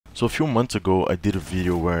So a few months ago I did a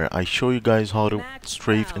video where I show you guys how to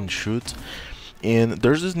strafe and shoot, and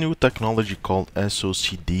there's this new technology called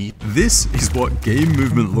SOCD. This is what game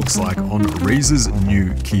movement looks like on Razer's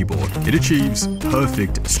new keyboard. It achieves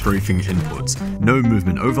perfect strafing inputs. No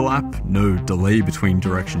movement overlap, no delay between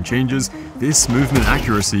direction changes. This movement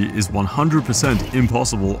accuracy is 100%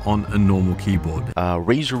 impossible on a normal keyboard.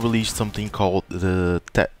 Razer released something called the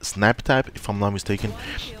Snap Tap, if I'm not mistaken,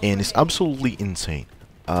 and it's absolutely insane.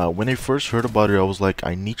 When I first heard about it, I was like,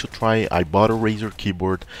 I need to try. I bought a Razer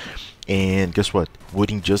keyboard, and guess what?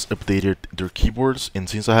 Wooting just updated their keyboards, and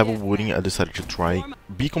since I have a Wooting, I decided to try.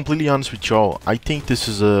 Be completely honest with y'all, I think this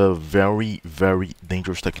is a very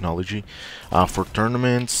dangerous technology for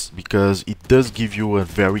tournaments, because it does give you a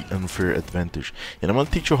very unfair advantage. And I'm gonna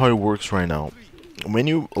teach you how it works right now.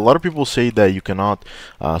 A lot of people say that you cannot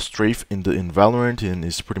strafe in Valorant, and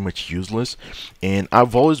it's pretty much useless, and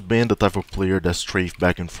I've always been the type of player that strafe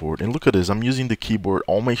back and forth. And look at this, I'm using the keyboard,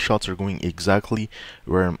 all my shots are going exactly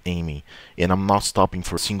where I'm aiming, and I'm not stopping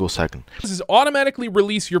for a single second. This is automatically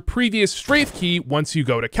release your previous strafe key once you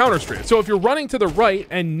go to counter strafe. So if you're running to the right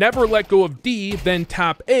and never let go of D, then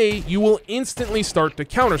tap A, you will instantly start to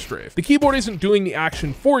counter strafe. The keyboard isn't doing the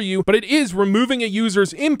action for you, but it is removing a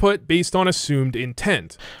user's input based on assumed intent.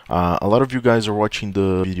 A lot of you guys are watching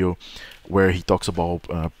the video where he talks about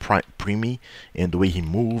Primi and the way he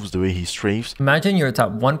moves, the way he strafes. Imagine you're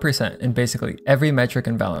top 1% in basically every metric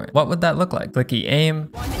in Valorant. What would that look like? Clicky aim,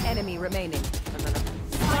 One enemy remaining.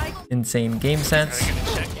 insane game sense,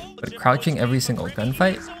 but crouching every single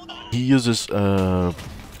gunfight? He uses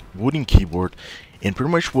wooden keyboard, and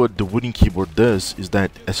pretty much what the wooden keyboard does is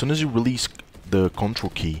that as soon as you release the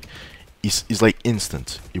control key, is like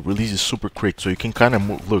instant. It releases super quick, so you can kind of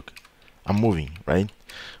move. Look, I'm moving, right?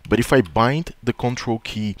 But if I bind the control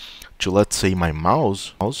key to, let's say, my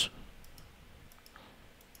mouse,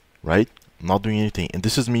 right? I'm not doing anything, and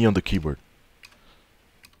this is me on the keyboard.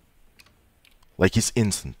 Like, it's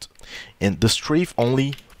instant. And the strafe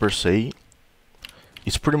only per se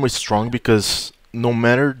is pretty much strong, because no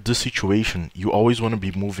matter the situation, you always want to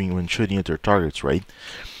be moving when shooting at your targets, right?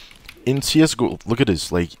 In CSGO, look at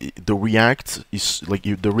this, like the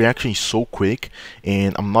reaction is so quick,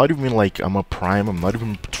 and I'm not even like I'm a prime, I'm not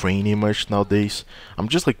even training much nowadays. I'm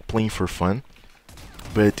just like playing for fun.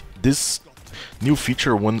 But this new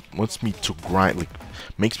feature wants me to grind, like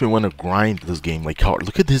makes me want to grind this game like hard.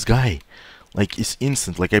 Look at this guy, like it's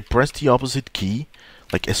instant. Like I press the opposite key,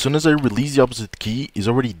 like as soon as I release the opposite key, it's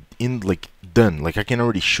already in, like done. Like I can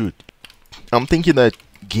already shoot. I'm thinking that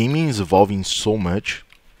gaming is evolving so much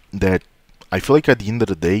that I feel like at the end of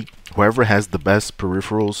the day, whoever has the best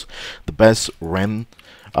peripherals, the best RAM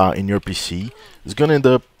in your PC is gonna end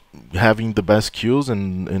up having the best kills,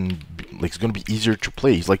 and like it's gonna be easier to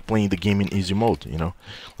play. It's like playing the game in easy mode, you know.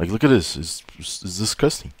 Like look at this, it's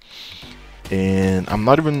disgusting. And I'm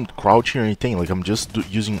not even crouching or anything. Like I'm just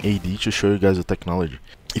using AD to show you guys the technology.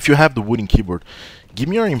 If you have the wooden keyboard, give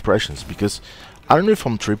me your impressions, because I don't know if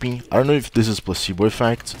I'm tripping, I don't know if this is placebo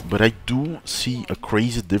effect, but I do see a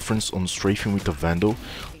crazy difference on strafing with the Vandal.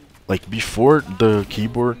 Like before the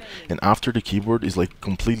keyboard and after the keyboard is like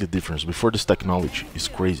completely different. Before this technology is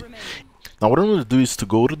crazy. Now what I'm going to do is to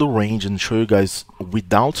go to the range and show you guys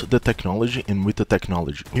without the technology and with the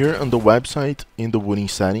technology. Here on the website in the wooden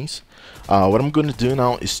settings, what I'm going to do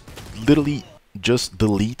now is literally just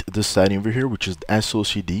delete the setting over here, which is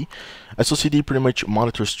SOCD. SOCD pretty much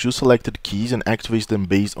monitors two selected keys and activates them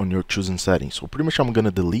based on your chosen settings. So pretty much I'm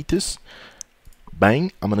gonna delete this,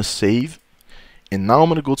 bang, I'm gonna save, and now I'm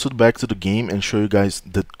gonna go back to the game and show you guys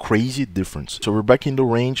the crazy difference. So we're back in the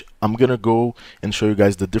range. I'm gonna go and show you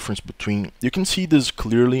guys the difference between, you can see this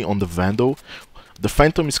clearly on the Vandal. The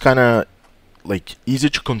Phantom is kinda like easy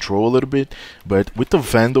to control a little bit, but with the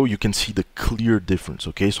Vandal you can see the clear difference.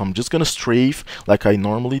 Okay, so I'm just gonna strafe like I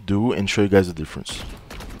normally do and show you guys the difference.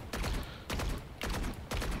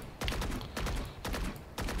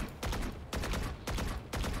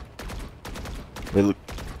 Wait,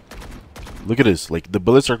 look at this, like the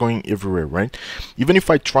bullets are going everywhere, right? Even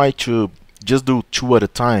if I try to just do 2 at a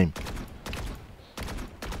time,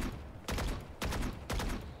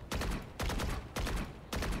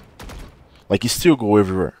 like it still go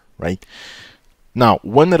everywhere, right? Now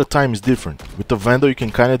 1 at a time is different. With the Vandal you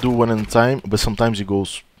can kind of do 1 at a time, but sometimes it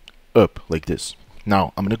goes up like this.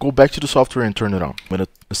 Now I'm gonna go back to the software and turn it on. I'm gonna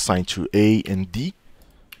assign to A and D.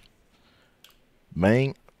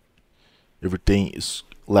 Bang. Everything is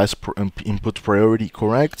input priority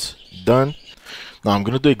correct. Done. Now I'm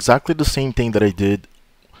gonna do exactly the same thing that I did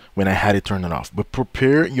when I had it turned off, but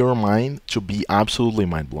prepare your mind to be absolutely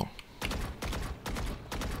mind blown.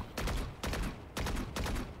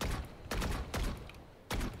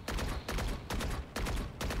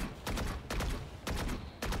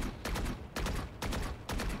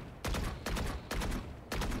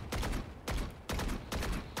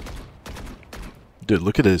 Dude,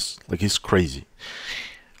 look at this. Like, it's crazy.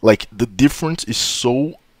 Like, the difference is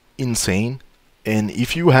so insane. And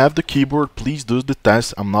if you have the keyboard, please do the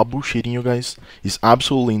test. I'm not bullshitting you guys. It's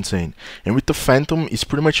absolutely insane. And with the Phantom, it's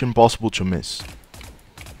pretty much impossible to miss.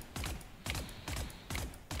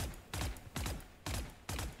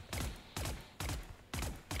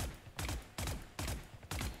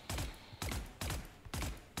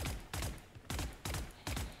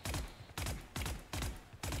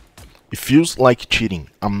 It feels like cheating.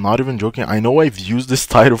 I'm not even joking. I know I've used this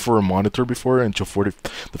title for a monitor before, until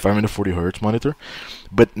the 540 Hz monitor,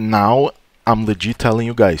 but now I'm legit telling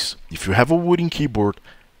you guys, if you have a wooden keyboard,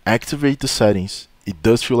 activate the settings. It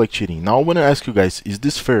does feel like cheating. Now I want to ask you guys, is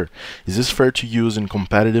this fair? Is this fair to use in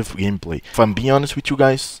competitive gameplay? If I'm being honest with you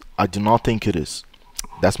guys, I do not think it is.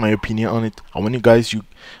 That's my opinion on it. I want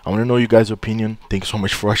to know you guys' opinion. Thanks so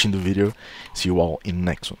much for watching the video. See you all in the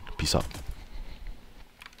next one. Peace out.